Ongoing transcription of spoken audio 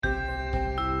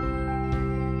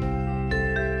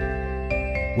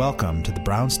Welcome to the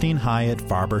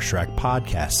Brownstein-Hyatt-Farber-Schreck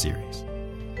podcast series.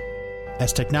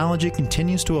 As technology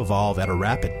continues to evolve at a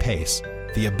rapid pace,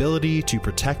 the ability to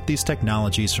protect these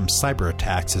technologies from cyber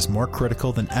attacks is more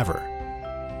critical than ever.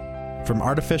 From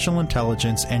artificial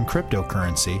intelligence and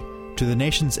cryptocurrency to the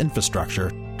nation's infrastructure,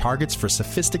 targets for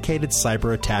sophisticated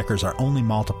cyber attackers are only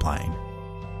multiplying.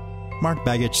 Mark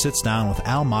Begich sits down with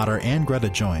Mottur and Greta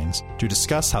Joynes to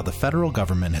discuss how the federal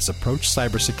government has approached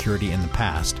cybersecurity in the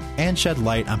past and shed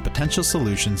light on potential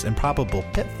solutions and probable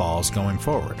pitfalls going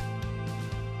forward.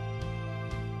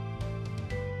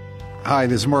 Hi,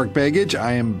 this is Mark Begich.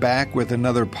 I am back with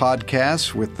another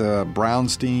podcast with the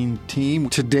Brownstein team.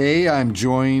 Today I'm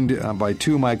joined by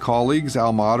two of my colleagues,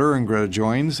 Mottur and Greta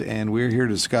Joynes, and we're here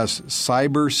to discuss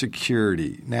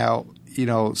cybersecurity. Now, you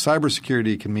know,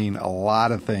 cybersecurity can mean a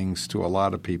lot of things to a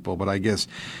lot of people, but I guess,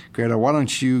 Greta, why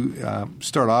don't you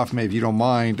start off, maybe if you don't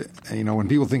mind. You know, when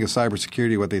people think of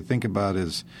cybersecurity, what they think about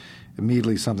is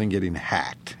immediately something getting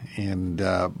hacked, and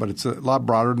but it's a lot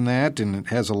broader than that, and it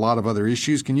has a lot of other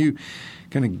issues. Can you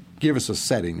kind of give us a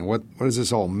setting? What does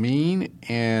this all mean?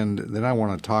 And then I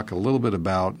want to talk a little bit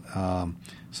about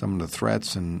some of the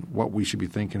threats and what we should be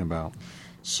thinking about.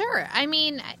 Sure. I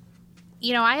mean,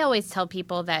 you know, I always tell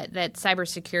people that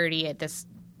cybersecurity at this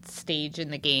stage in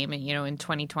the game, and you know, in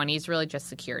 2020 is really just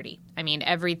security. I mean,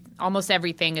 almost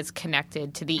everything is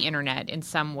connected to the internet in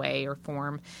some way or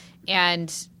form,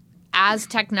 and as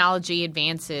technology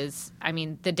advances, I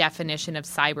mean, the definition of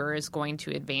cyber is going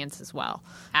to advance as well.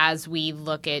 As we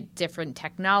look at different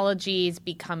technologies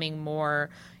becoming more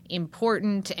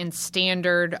important and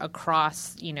standard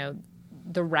across, you know,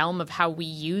 the realm of how we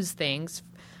use things,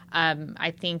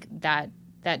 I think that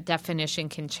definition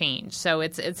can change. So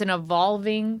it's an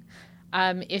evolving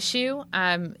issue.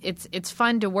 It's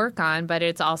fun to work on, but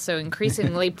it's also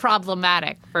increasingly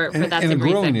problematic for that same reason. And a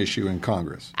growing issue in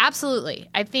Congress. Absolutely.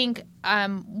 I think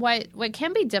what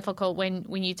can be difficult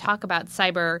when you talk about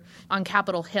cyber on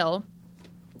Capitol Hill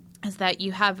is that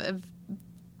you have a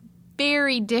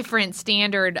very different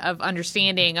standard of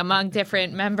understanding among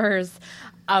different members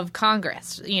of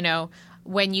Congress. You know,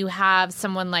 when you have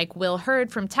someone like Will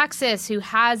Hurd from Texas who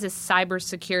has a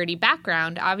cybersecurity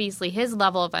background, obviously his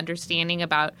level of understanding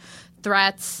about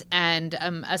threats and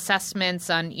assessments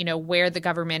on, you know, where the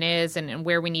government is and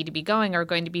where we need to be going are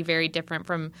going to be very different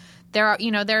from there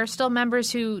are still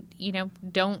members who, you know,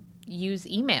 don't use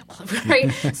email,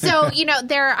 right? So, you know,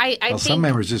 I think some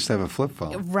members just have a flip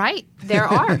phone. Right. There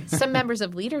are. Some members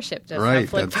of leadership just have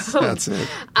flip phones. That's it.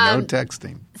 No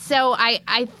texting. So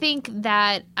I think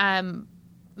that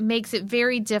makes it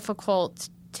very difficult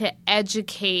to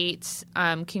educate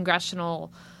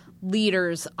congressional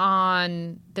leaders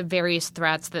on the various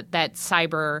threats that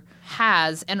cyber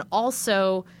has. And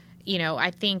also, you know, I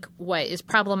think what is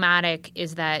problematic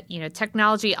is that, you know,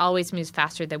 technology always moves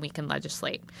faster than we can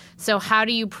legislate. So how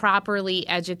do you properly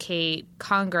educate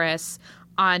Congress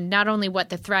on not only what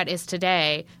the threat is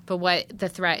today, but what the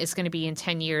threat is going to be in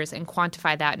 10 years and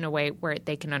quantify that in a way where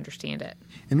they can understand it?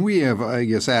 And we have, I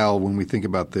guess, Al, when we think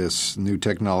about this, new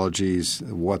technologies,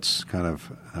 what's kind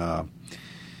of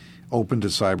open to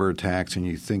cyber attacks, and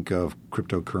you think of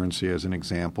cryptocurrency as an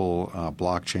example,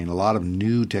 blockchain, a lot of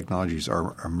new technologies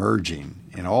are emerging,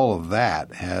 and all of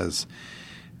that has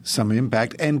some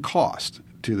impact and cost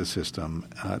to the system.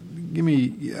 Give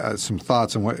me some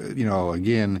thoughts on what, you know,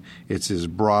 again, it's this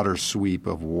broader sweep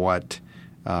of what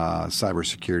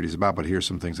cybersecurity is about, but here's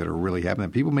some things that are really happening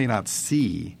that people may not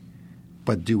see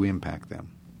but do impact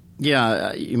them.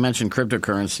 Yeah, you mentioned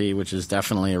cryptocurrency, which is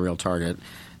definitely a real target.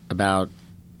 About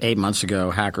 8 months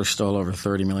ago, hackers stole over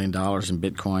 $30 million in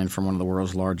Bitcoin from one of the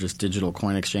world's largest digital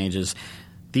coin exchanges.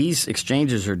 These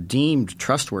exchanges are deemed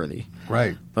trustworthy.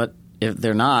 Right. But if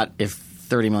they're not, if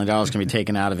 $30 million can be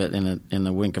taken out of it in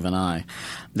the wink of an eye.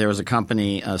 There was a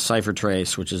company,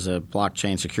 CipherTrace, which is a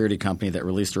blockchain security company, that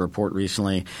released a report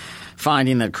recently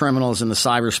finding that criminals in the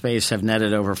cyberspace have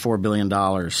netted over $4 billion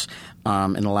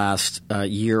in the last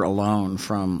year alone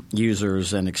from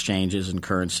users and exchanges and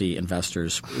currency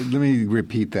investors. Let me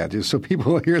repeat that just so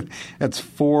people hear. That's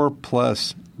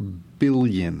 $4+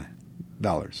 billion.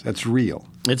 That's real.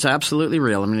 It's absolutely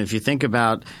real. I mean, if you think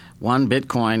about one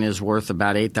Bitcoin is worth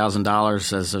about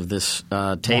 $8,000 as of this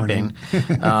taping,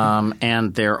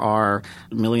 and there are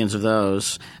millions of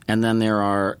those. And then there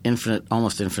are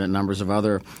almost infinite numbers of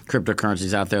other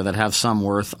cryptocurrencies out there that have some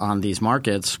worth on these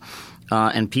markets.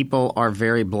 And people are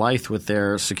very blithe with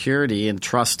their security and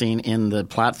trusting in the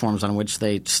platforms on which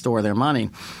they store their money,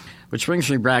 which brings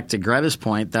me back to Greta's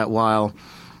point that while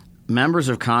members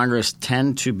of Congress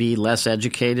tend to be less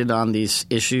educated on these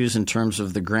issues in terms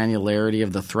of the granularity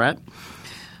of the threat,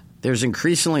 there's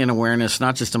increasingly an awareness,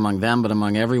 not just among them, but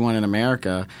among everyone in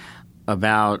America,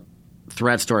 about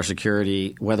threats to our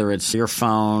security, whether it's your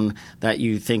phone that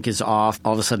you think is off,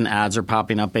 all of a sudden ads are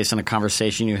popping up based on a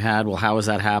conversation you had. Well, how is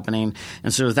that happening?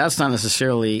 And so that's not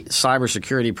necessarily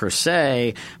cybersecurity per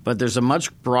se, but there's a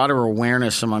much broader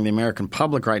awareness among the American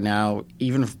public right now,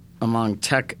 even among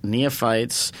tech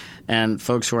neophytes and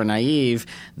folks who are naive,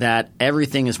 that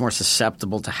everything is more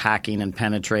susceptible to hacking and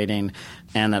penetrating,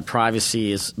 and that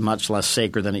privacy is much less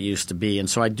sacred than it used to be. And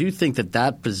so I do think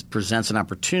that presents an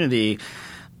opportunity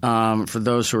for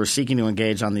those who are seeking to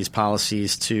engage on these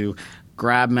policies to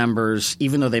grab members,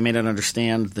 even though they may not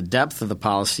understand the depth of the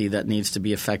policy that needs to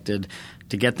be affected,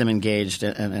 to get them engaged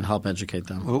and help educate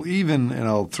them. Well, and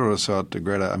I'll throw this out to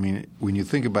Greta, I mean, when you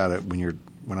think about it,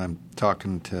 when I'm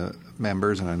talking to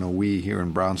members, and I know we here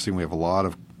in Brownstein, we have a lot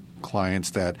of clients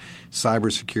that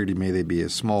cybersecurity, may they be a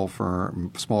small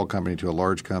firm, small company to a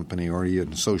large company, or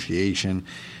an association,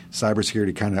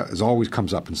 cybersecurity kind of always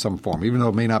comes up in some form. Even though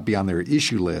it may not be on their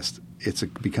issue list, it's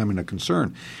becoming a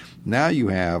concern. Now you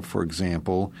have, for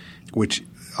example, which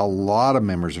a lot of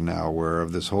members are now aware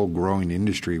of, this whole growing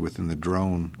industry within the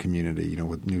drone community,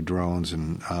 with new drones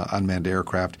and unmanned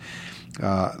aircraft.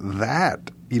 That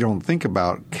you don't think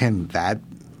about.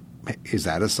 Is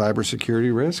that a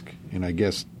cybersecurity risk? And I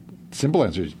guess simple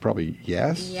answer is probably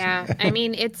yes. Yeah. I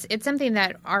mean, it's something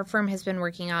that our firm has been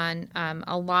working on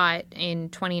a lot in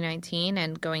 2019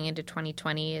 and going into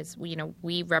 2020 is,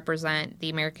 we represent the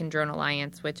American Drone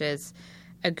Alliance, which is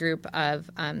a group of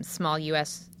small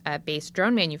U.S.-based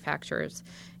drone manufacturers.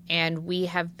 And we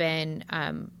have been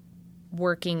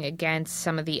working against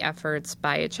some of the efforts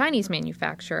by a Chinese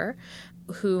manufacturer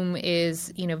whom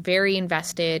is, very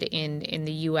invested in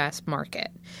the U.S.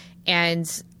 market.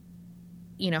 And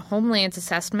Homeland's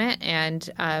assessment and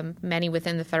many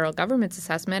within the federal government's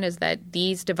assessment is that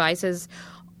these devices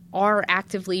are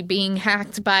actively being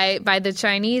hacked by the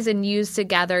Chinese and used to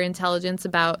gather intelligence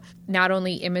about not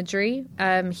only imagery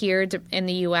here in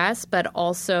the U.S., but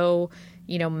also,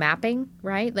 mapping,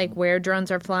 right? Like where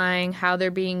drones are flying, how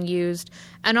they're being used.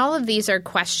 And all of these are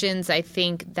questions, I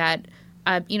think, that,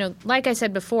 like I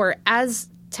said before, as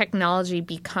technology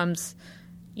becomes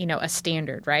a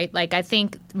standard, right? Like I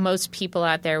think most people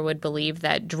out there would believe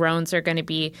that drones are going to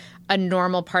be a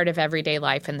normal part of everyday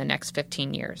life in the next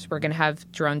 15 years. We're going to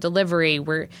have drone delivery.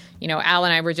 Al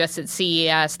and I were just at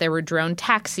CES. There were drone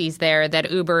taxis there that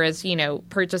Uber is,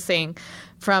 purchasing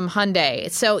from Hyundai.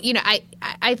 So,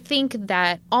 I think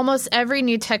that almost every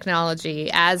new technology,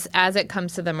 as it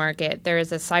comes to the market, there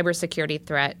is a cybersecurity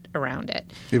threat around it.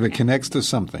 If it connects to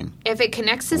something.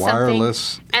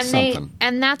 Wireless, something.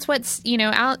 And that's what's,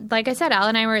 like I said, Al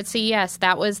and I were at CES.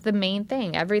 That was the main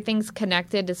thing. Everything's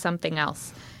connected to something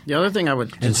else. The other thing I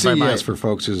would – And CES, for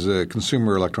folks, is a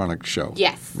consumer electronics show.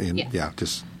 Yes. Yeah,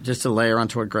 just to layer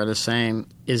onto what Greta's saying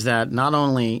is that not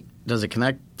only does it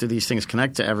these things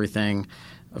connect to everything,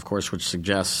 of course, which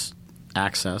suggests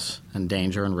access and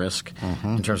danger and risk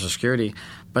in terms of security,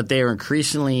 but they are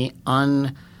increasingly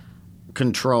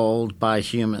uncontrolled by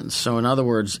humans. So in other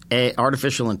words,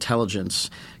 artificial intelligence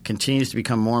continues to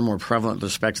become more and more prevalent with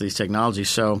respect to these technologies.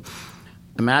 So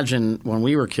imagine when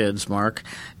we were kids, Mark,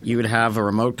 you would have a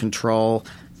remote control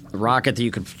rocket that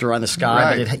you could throw in the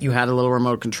sky, right. But you had a little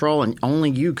remote control, and only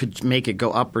you could make it go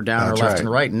up or down or left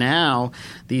and right. Now,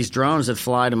 these drones that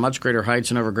fly to much greater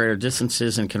heights and over greater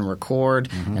distances and can record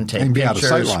and take and be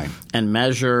pictures out of sight line. And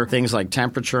measure things like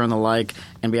temperature and the like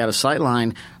and be out of sight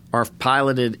line are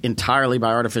piloted entirely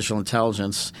by artificial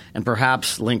intelligence and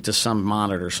perhaps linked to some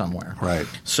monitor somewhere. Right.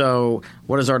 So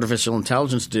what does artificial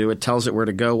intelligence do? It tells it where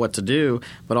to go, what to do,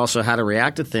 but also how to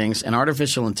react to things. And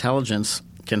artificial intelligence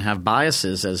can have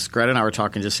biases, as Greta and I were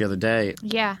talking just the other day.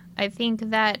 Yeah, I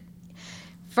think that,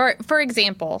 for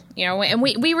example, and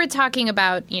we were talking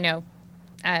about,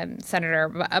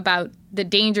 Senator, about the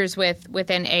dangers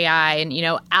within AI and,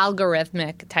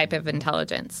 algorithmic type of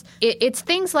intelligence. It's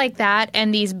things like that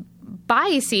and these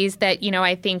biases that,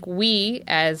 I think we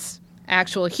as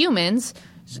actual humans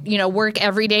work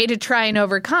every day to try and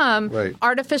overcome. Right.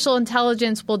 Artificial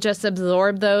intelligence will just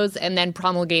absorb those and then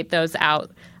promulgate those out.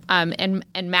 And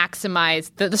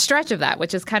maximize the stretch of that,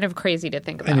 which is kind of crazy to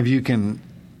think about. And if you can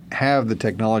have the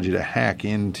technology to hack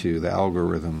into the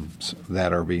algorithms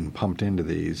that are being pumped into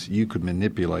these, you could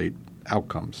manipulate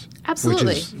outcomes.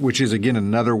 Absolutely. Which is again,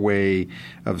 another way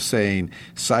of saying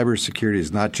cybersecurity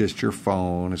is not just your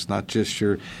phone. It's not just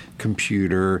your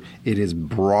computer. It is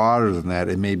broader than that.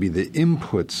 It may be the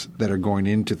inputs that are going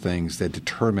into things that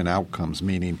determine outcomes,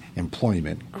 meaning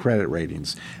employment, credit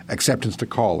ratings, acceptance to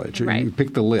college. Right. You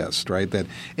pick the list, right? That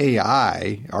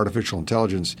AI, artificial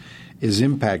intelligence, is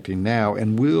impacting now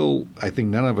and will, I think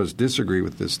none of us disagree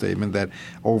with this statement, that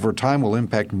over time will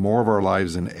impact more of our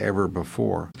lives than ever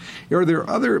before. Are there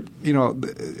other,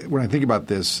 when I think about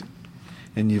this,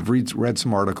 and you've read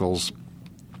some articles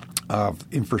of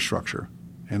infrastructure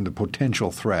and the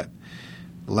potential threat,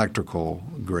 electrical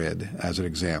grid as an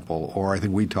example, or I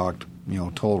think we talked,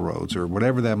 toll roads or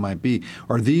whatever that might be.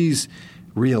 Are these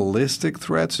realistic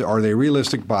threats? Are they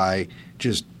realistic by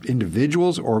just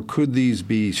individuals, or could these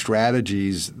be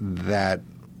strategies that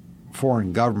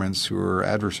foreign governments who are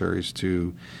adversaries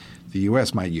to the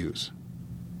U.S. might use?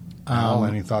 Al,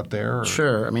 any thought there? Or?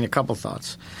 Sure. A couple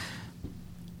thoughts.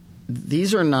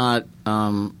 These are not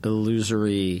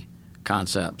illusory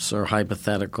concepts or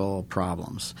hypothetical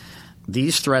problems.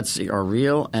 These threats are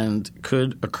real and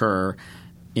could occur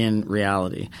in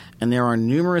reality. And there are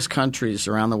numerous countries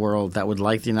around the world that would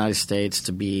like the United States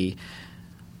to be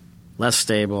less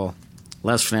stable,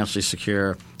 less financially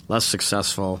secure, less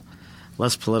successful,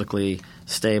 less politically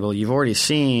stable. You've already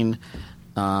seen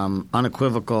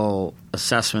unequivocal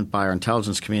assessment by our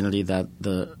intelligence community that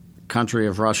the country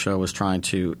of Russia was trying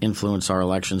to influence our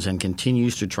elections and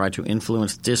continues to try to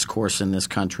influence discourse in this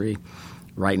country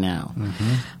right now.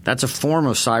 Mm-hmm. That's a form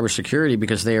of cybersecurity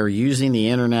because they are using the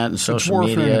internet and social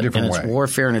media, and it's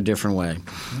warfare in a different way.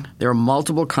 Mm-hmm. There are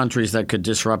multiple countries that could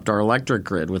disrupt our electric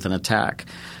grid with an attack.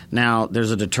 Now,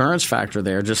 there's a deterrence factor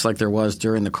there, just like there was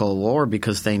during the Cold War,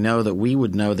 because they know that we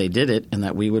would know they did it and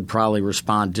that we would probably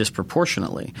respond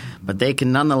disproportionately. But they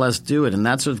can nonetheless do it, and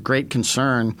that's of great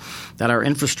concern that our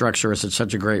infrastructure is at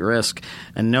such a great risk.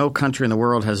 And no country in the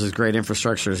world has as great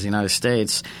infrastructure as the United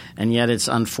States, and yet it's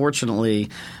unfortunately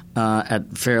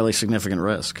at fairly significant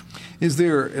risk. Is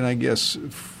there, and I guess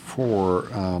for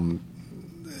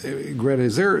Greta,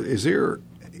 is there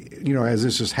as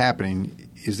this is happening,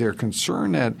 is there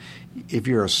concern that if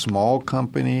you're a small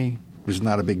company, it's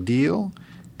not a big deal?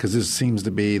 Because this seems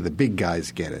to be the big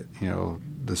guys get it.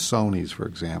 The Sonys, for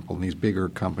example, and these bigger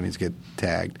companies get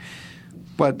tagged.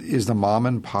 But is the mom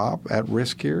and pop at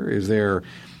risk here? Is there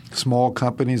small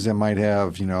companies that might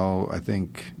have,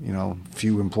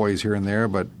 few employees here and there,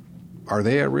 but are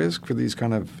they at risk for these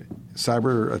kind of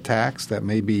cyber attacks that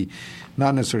may be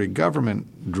not necessarily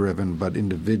government-driven but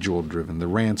individual-driven, the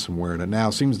ransomware that now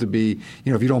seems to be,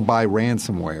 if you don't buy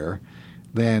ransomware,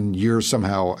 then you're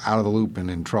somehow out of the loop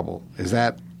and in trouble. Is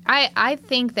that – I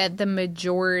think that the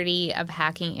majority of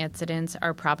hacking incidents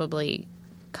are probably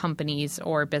companies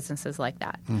or businesses like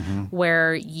that, mm-hmm.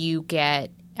 where you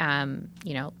get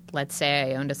let's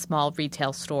say I owned a small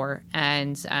retail store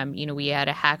and, we had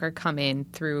a hacker come in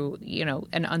through,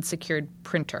 an unsecured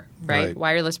printer, right?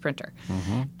 Wireless printer,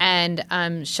 mm-hmm.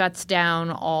 and shuts down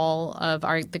all of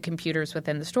the computers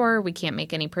within the store. We can't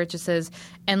make any purchases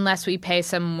unless we pay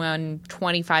someone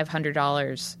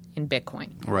 $2,500 in Bitcoin.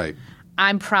 Right.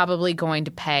 I'm probably going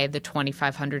to pay the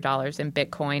 $2,500 in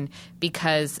Bitcoin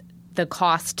because the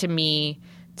cost to me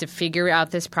to figure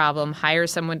out this problem, hire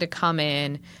someone to come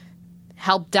in,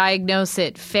 help diagnose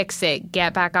it, fix it,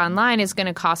 get back online is going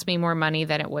to cost me more money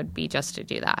than it would be just to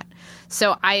do that.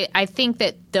 So I think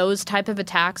that those type of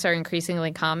attacks are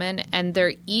increasingly common, and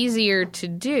they're easier to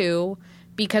do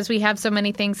because we have so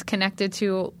many things connected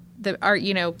to the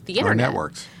internet. Our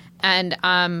networks. And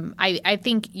I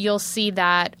think you'll see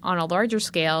that on a larger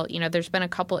scale. There's been a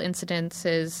couple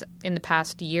incidences in the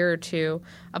past year or two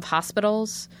of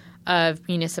hospitals, of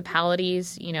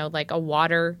municipalities, like a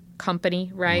water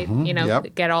company, right? Mm-hmm.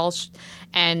 Yep. Get all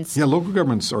and local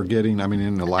governments are getting.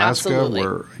 In Alaska, absolutely.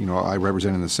 where I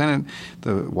represent in the Senate,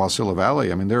 the Wasilla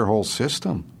Valley. Their whole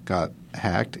system got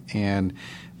hacked, and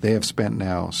they have spent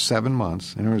now 7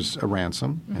 months. And there was a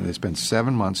ransom, mm-hmm. and they spent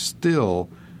 7 months still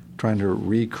trying to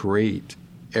recreate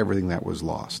everything that was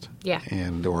lost,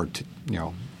 or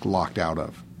locked out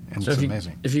of. And so it's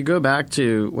amazing. If you go back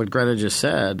to what Greta just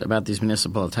said about these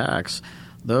municipal attacks,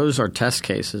 those are test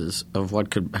cases of what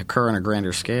could occur on a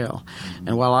grander scale. Mm-hmm.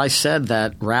 And while I said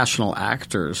that rational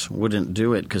actors wouldn't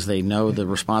do it because they know the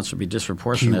response would be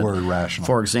disproportionate. Keyword rational.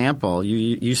 For example,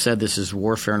 you said this is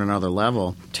warfare on another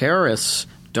level. Terrorists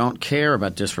don't care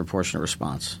about disproportionate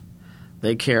response.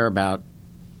 They care about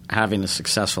having a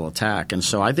successful attack. And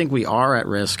so I think we are at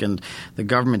risk, and the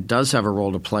government does have a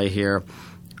role to play here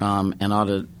and ought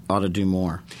to do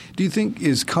more. Do you think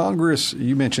is Congress –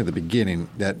 you mentioned at the beginning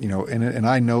that, and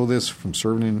I know this from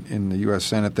serving in the U.S.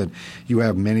 Senate, that you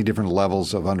have many different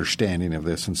levels of understanding of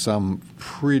this, and some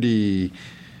pretty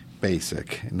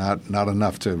basic, not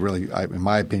enough to really, in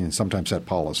my opinion, sometimes set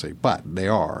policy, but they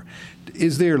are.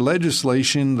 Is there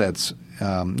legislation that's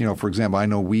For example, I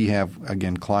know we have,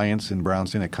 again, clients in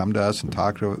Brownstein that come to us and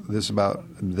talk to us about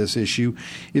this issue.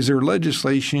 Is there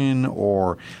legislation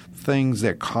or things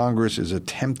that Congress is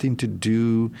attempting to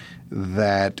do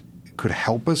that could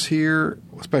help us here,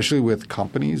 especially with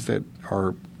companies that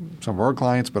are some of our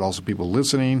clients, but also people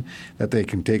listening, that they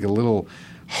can take a little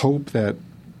hope that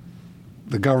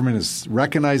the government is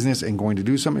recognizing this and going to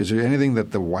do something? Is there anything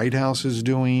that the White House is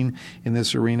doing in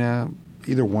this arena?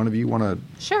 Either one of you want to?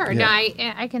 Sure. Yeah.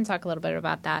 No, I can talk a little bit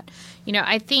about that.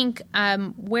 I think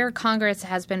where Congress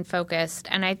has been focused,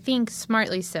 and I think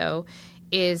smartly so,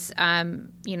 is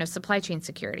supply chain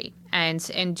security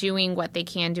and doing what they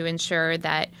can to ensure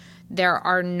that there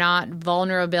are not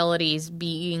vulnerabilities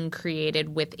being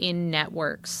created within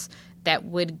networks that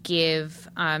would give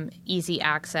easy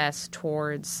access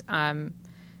towards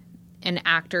an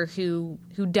actor who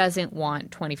doesn't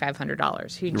want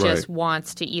 $2,500, who just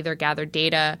wants to either gather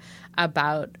data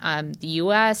about the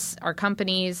U.S., our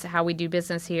companies, how we do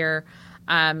business here,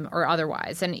 or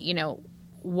otherwise. And,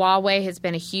 Huawei has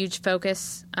been a huge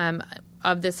focus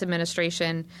of this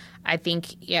administration. I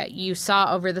think you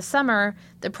saw over the summer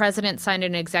the president signed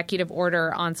an executive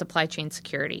order on supply chain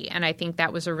security, and I think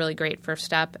that was a really great first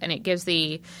step, and it gives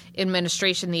the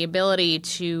administration the ability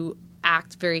to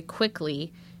act very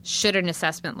quickly should an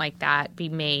assessment like that be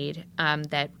made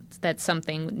that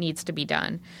something needs to be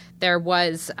done. There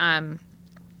was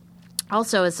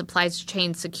also a supply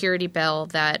chain security bill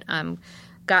that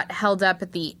got held up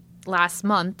at the last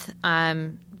month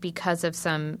because of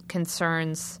some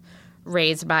concerns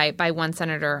raised by one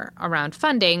senator around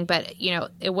funding. But,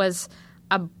 it was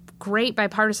a great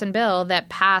bipartisan bill that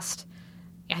passed.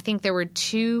 I think there were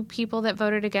 2 people that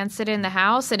voted against it in the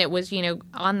House, and it was,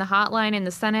 on the hotline in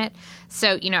the Senate.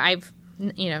 So, I've,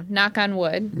 knock on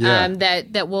wood,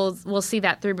 that we'll see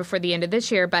that through before the end of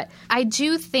this year. But I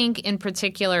do think in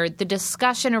particular the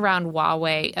discussion around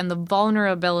Huawei and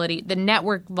the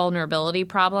network vulnerability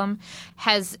problem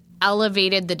has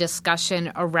elevated the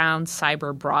discussion around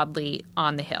cyber broadly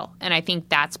on the Hill. And I think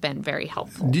that's been very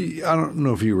helpful. I don't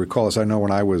know if you recall this. I know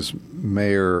when I was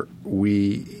mayor,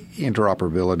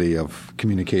 interoperability of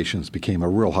communications became a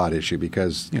real hot issue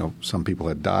because, some people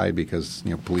had died because,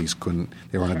 police couldn't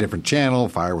 – they were on a different channel,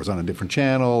 fire was on a different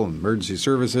channel, emergency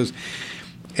services.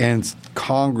 And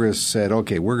Congress said,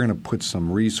 okay, we're going to put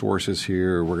some resources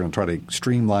here. We're going to try to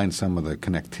streamline some of the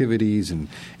connectivities. And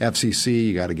FCC,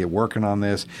 you got to get working on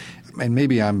this. And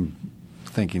maybe I'm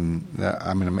thinking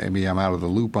that maybe I'm out of the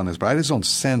loop on this, but I just don't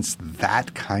sense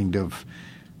that kind of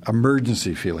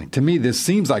emergency feeling. To me, this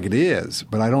seems like it is,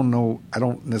 but I don't know. I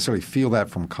don't necessarily feel that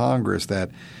from Congress that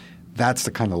that's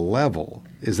the kind of level.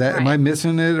 Is that am I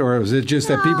missing it, or is it just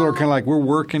that people are kind of like, we're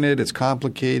working it, it's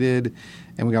complicated,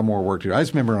 and we got more work to do? I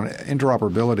just remember on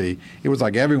interoperability, it was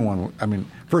like everyone.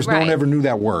 First, no one ever knew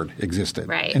that word existed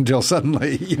until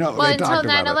suddenly, they until talked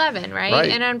about 9/11, it. right?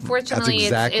 And unfortunately,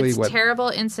 exactly it's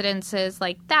terrible incidences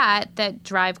like that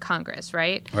drive Congress,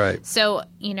 right? Right. So,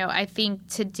 I think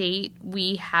to date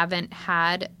we haven't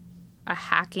had a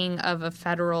hacking of a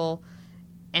federal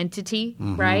entity,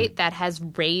 right, that has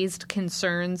raised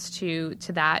concerns to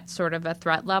that sort of a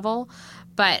threat level.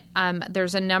 But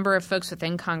there's a number of folks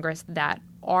within Congress that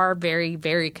are very,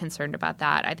 very concerned about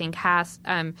that. I think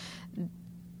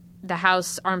the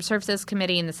House Armed Services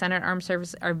Committee and the Senate Armed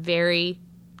Services are very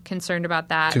concerned about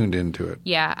that. Tuned into it.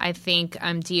 Yeah, I think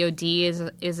DOD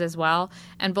is as well.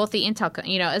 And both the Intel,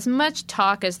 as much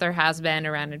talk as there has been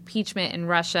around impeachment in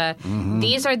Russia,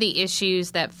 these are the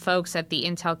issues that folks at the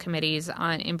Intel committees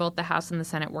in both the House and the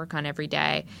Senate work on every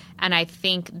day. And I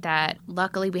think that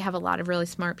luckily we have a lot of really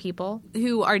smart people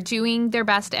who are doing their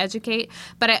best to educate.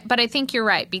 But I think you're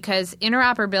right, because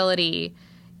interoperability –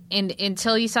 and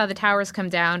until you saw the towers come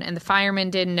down and the firemen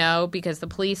didn't know because the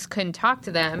police couldn't talk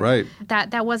to them,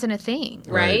 that wasn't a thing,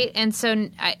 right? And so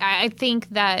I think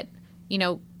that,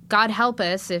 God help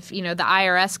us if, the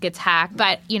IRS gets hacked.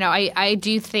 But, I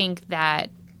do think that,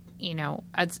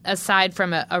 aside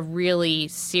from a really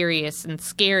serious and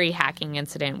scary hacking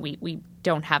incident, we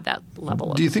don't have that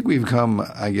level. Do you think we've come,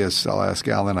 I guess I'll ask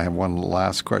Al, then I have one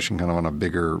last question kind of on a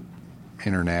bigger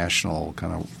international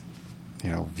kind of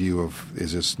view of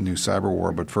is this new cyber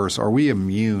war. But first, are we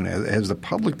immune? Has the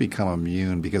public become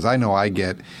immune? Because I know I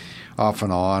get off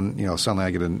and on, suddenly I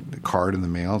get a card in the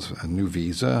mail, it's a new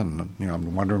visa, and,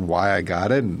 I'm wondering why I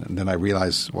got it. And then I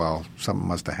realize, well, something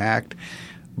must have hacked.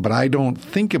 But I don't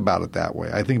think about it that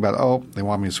way. I think about, they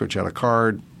want me to switch out a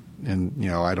card. And,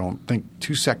 I don't think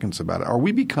 2 seconds about it. Are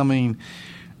we becoming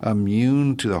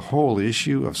immune to the whole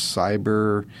issue of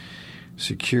cyber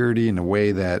security in a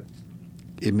way that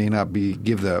it may not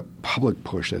give the public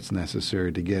push that's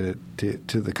necessary to get it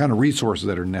to the kind of resources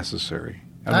that are necessary.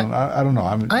 I don't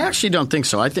know. I actually don't think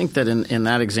so. I think that in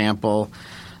that example,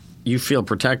 you feel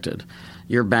protected.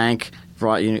 Your bank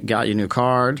got you a new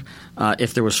card.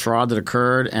 If there was fraud that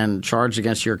occurred and charged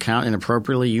against your account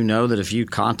inappropriately, you know that if you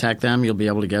contact them, you'll be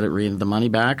able to get the money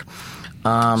back.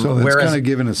 So it's kind of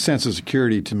given a sense of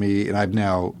security to me, and I've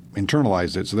now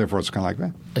internalized it. So therefore, it's kind of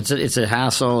like that. It's a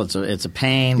hassle. It's a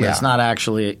pain. But it's not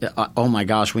actually. Oh my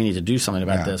gosh, we need to do something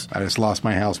about this. I just lost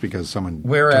my house because someone.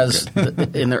 Whereas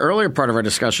in the earlier part of our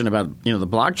discussion about the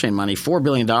blockchain money, $4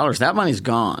 billion, that money's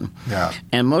gone. Yeah.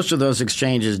 And most of those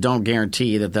exchanges don't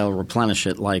guarantee that they'll replenish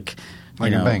it like a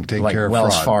bank taking care of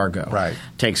Wells fraud. Fargo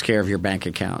takes care of your bank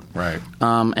account. Right.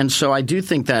 And so I do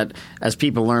think that as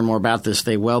people learn more about this,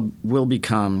 they will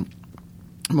become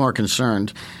more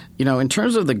concerned. In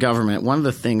terms of the government, one of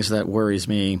the things that worries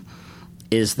me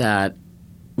is that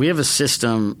we have a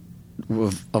system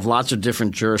of lots of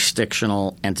different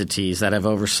jurisdictional entities that have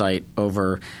oversight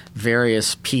over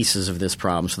various pieces of this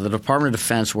problem. So the Department of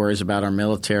Defense worries about our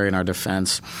military and our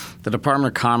defense. The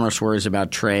Department of Commerce worries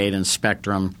about trade and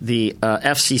spectrum. The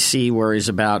FCC worries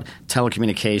about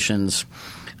telecommunications.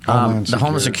 The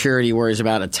Homeland Security worries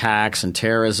about attacks and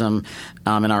terrorism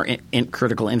and our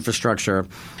critical infrastructure.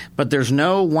 But there's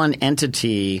no one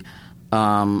entity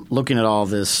looking at all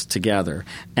this together.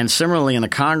 And similarly, in the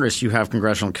Congress, you have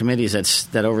congressional committees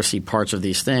that oversee parts of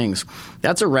these things.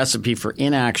 That's a recipe for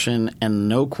inaction and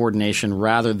no coordination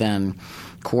rather than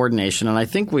coordination. And I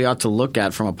think we ought to look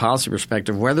at, from a policy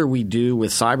perspective, whether we do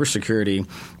with cybersecurity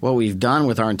what we've done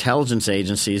with our intelligence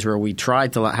agencies, where we try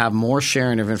to have more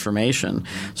sharing of information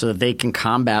so that they can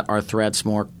combat our threats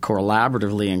more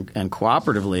collaboratively and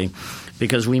cooperatively,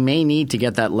 because we may need to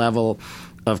get that level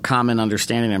of common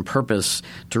understanding and purpose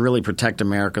to really protect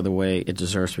America the way it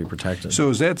deserves to be protected. So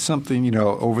is that something,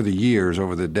 over the years,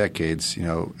 over the decades,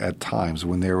 at times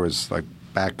when there was, like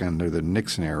back under the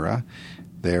Nixon era,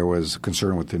 there was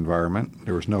concern with the environment.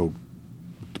 There was no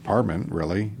department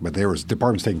really, but there was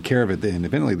departments taking care of it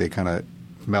independently. They kind of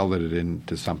melded it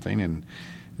into something, and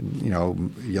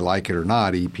you like it or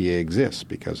not, EPA exists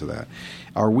because of that.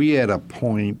 Are we at a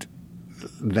point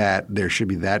that there should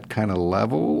be that kind of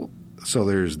level? So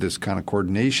there's this kind of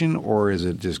coordination, or is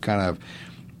it just kind of,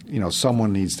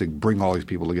 someone needs to bring all these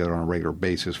people together on a regular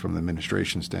basis from the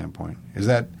administration standpoint? Is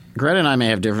that – Greta and I may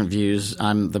have different views.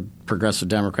 I'm the progressive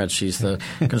Democrat. She's the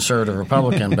conservative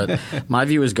Republican. But my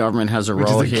view is government has a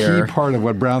role here. Which is a key part of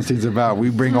what Brownstein's about. We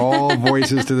bring all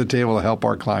voices to the table to help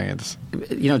our clients.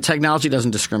 Technology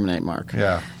doesn't discriminate, Mark.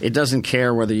 Yeah. It doesn't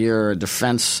care whether you're a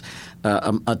defense,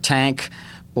 a tank –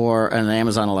 or an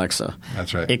Amazon Alexa.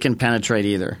 That's right. It can penetrate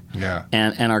either. Yeah.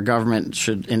 And our government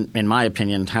should, in my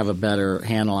opinion, have a better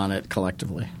handle on it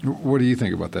collectively. What do you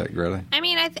think about that, Greta? I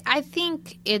mean, I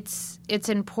think it's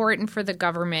important for the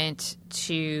government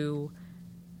to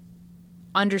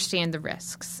understand the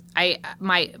risks.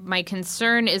 My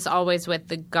concern is always with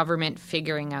the government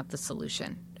figuring out the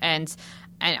solution. And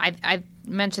I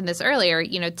mentioned this earlier,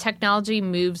 technology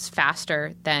moves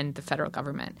faster than the federal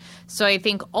government. So I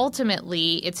think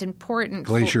ultimately it's important.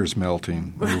 Glaciers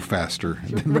melting move faster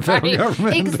than the federal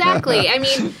government. Exactly. I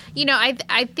mean,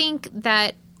 I think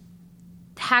that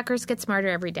hackers get smarter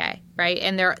every day, right?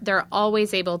 And they're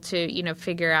always able to,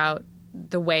 figure out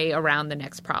the way around the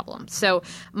next problem. So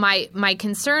my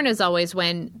concern is always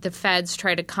when the feds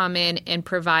try to come in and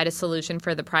provide a solution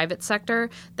for the private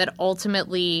sector that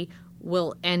ultimately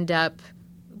will end up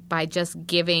by just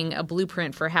giving a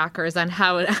blueprint for hackers on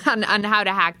how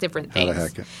to hack different things. How to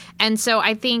hack it. And so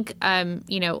I think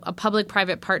a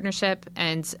public-private partnership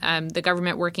and the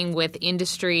government working with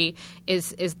industry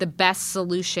is the best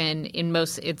solution in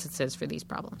most instances for these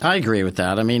problems. I agree with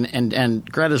that. I mean, and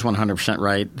Greta's 100%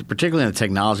 right, particularly in the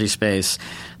technology space,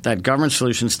 that government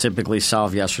solutions typically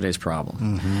solve yesterday's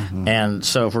problem. Mm-hmm. And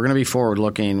so if we're going to be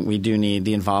forward-looking, we do need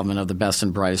the involvement of the best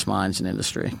and brightest minds in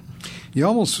industry. You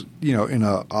almost, in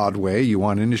an odd way, you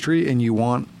want industry and you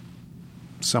want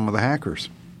some of the hackers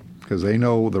because they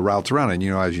know the routes around it. And,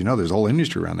 as you know, there's a whole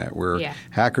industry around that where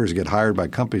hackers get hired by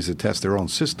companies to test their own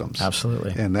systems.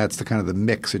 Absolutely. And that's the kind of the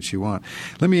mix that you want.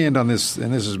 Let me end on this,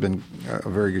 and this has been a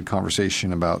very good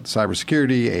conversation about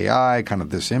cybersecurity, AI, kind of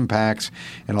this impacts,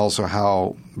 and also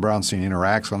how Brownstein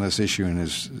interacts on this issue and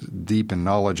his deep in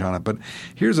knowledge on it. But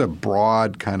here's a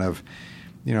broad kind of –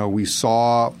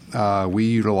 we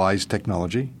utilized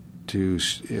technology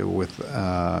with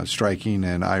striking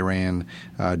an Iran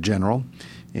general.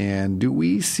 And do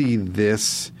we see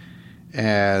this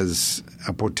as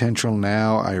a potential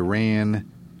now Iran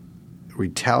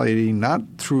retaliating not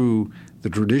through the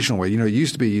traditional way. It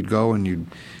used to be you'd go and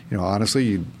honestly,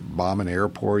 you'd bomb an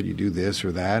airport, you do this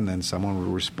or that, and then someone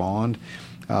would respond.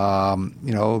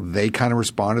 They kind of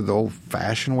responded the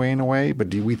old-fashioned way in a way, but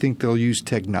do we think they'll use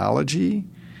technology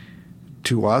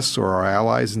to us or our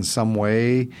allies in some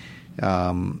way?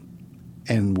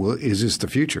 Is this the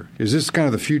future? Is this kind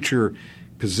of the future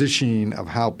positioning of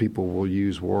how people will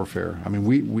use warfare? I mean,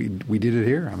 we did it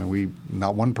here. I mean,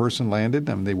 not one person landed.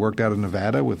 I mean, they worked out in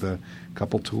Nevada with a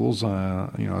couple tools on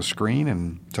a screen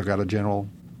and took out a general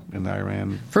in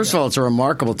Iran. First of all, it's a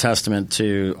remarkable testament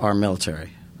to our military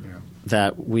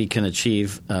that we can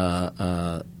achieve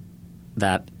that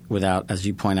without, as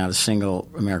you point out, a single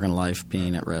American life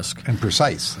being at risk. And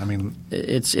precise. I mean,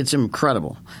 it's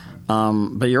incredible.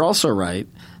 But you're also right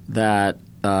that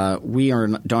we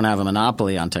don't have a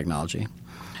monopoly on technology,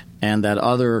 and that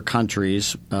other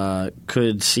countries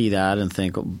could see that and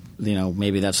think,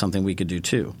 maybe that's something we could do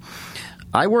too.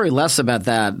 I worry less about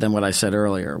that than what I said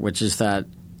earlier, which is that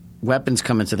weapons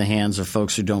come into the hands of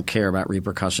folks who don't care about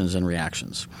repercussions and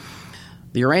reactions.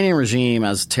 The Iranian regime,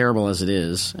 as terrible as it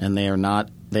is, and they are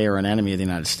an enemy of the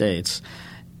United States,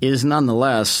 is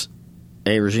nonetheless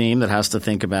a regime that has to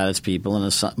think about its people and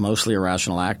is mostly a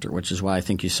rational actor, which is why I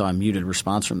think you saw a muted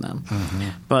response from them. Mm-hmm.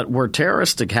 But were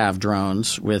terrorists to have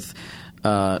drones with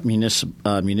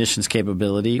munitions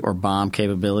capability or bomb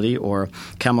capability or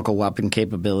chemical weapon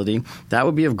capability, that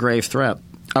would be of grave threat.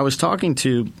 I was talking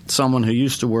to someone who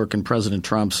used to work in President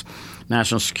Trump's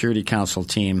National Security Council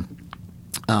team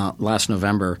last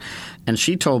November, and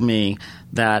she told me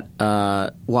that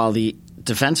while the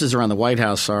defenses around the White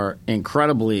House are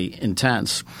incredibly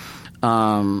intense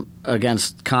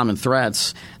against common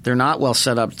threats, they're not well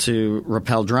set up to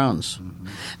repel drones. Mm-hmm.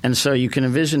 And so you can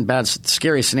envision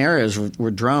scary scenarios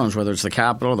where drones, whether it's the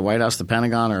Capitol, the White House, the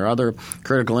Pentagon, or other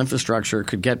critical infrastructure,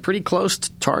 could get pretty close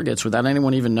to targets without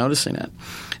anyone even noticing it.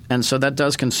 And so that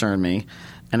does concern me.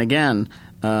 And again,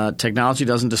 technology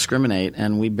doesn't discriminate,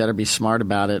 and we better be smart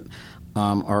about it,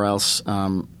 or else,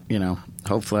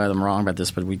 hopefully I'm wrong about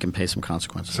this, but we can pay some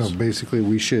consequences. So basically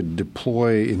we should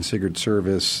deploy in Secret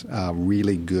Service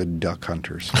really good duck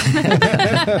hunters.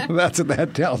 That's what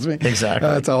that tells me. Exactly.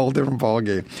 That's a whole different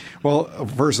ballgame. Well,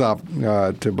 first off,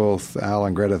 to both Al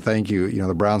and Greta, thank you.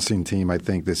 The Brownstein team, I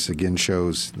think this again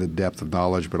shows the depth of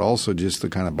knowledge, but also just the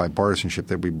kind of bipartisanship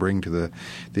that we bring to the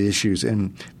issues.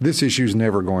 And this issue is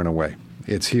never going away.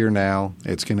 It's here now.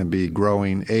 It's going to be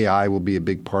growing. AI will be a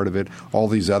big part of it. All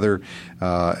these other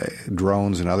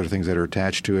drones and other things that are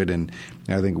attached to it. And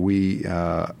I think we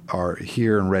are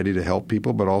here and ready to help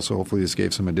people, but also hopefully this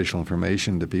gave some additional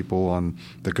information to people on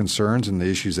the concerns and the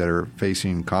issues that are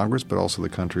facing Congress, but also the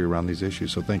country around these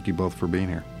issues. So thank you both for being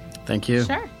here. Thank you.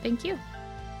 Sure. Thank you.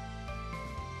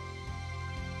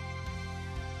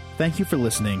 Thank you for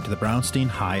listening to the Brownstein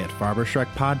Hyatt Farber-Schreck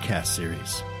podcast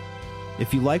series.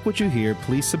 If you like what you hear,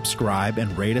 please subscribe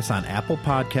and rate us on Apple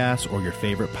Podcasts or your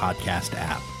favorite podcast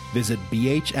app. Visit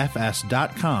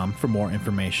bhfs.com for more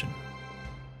information.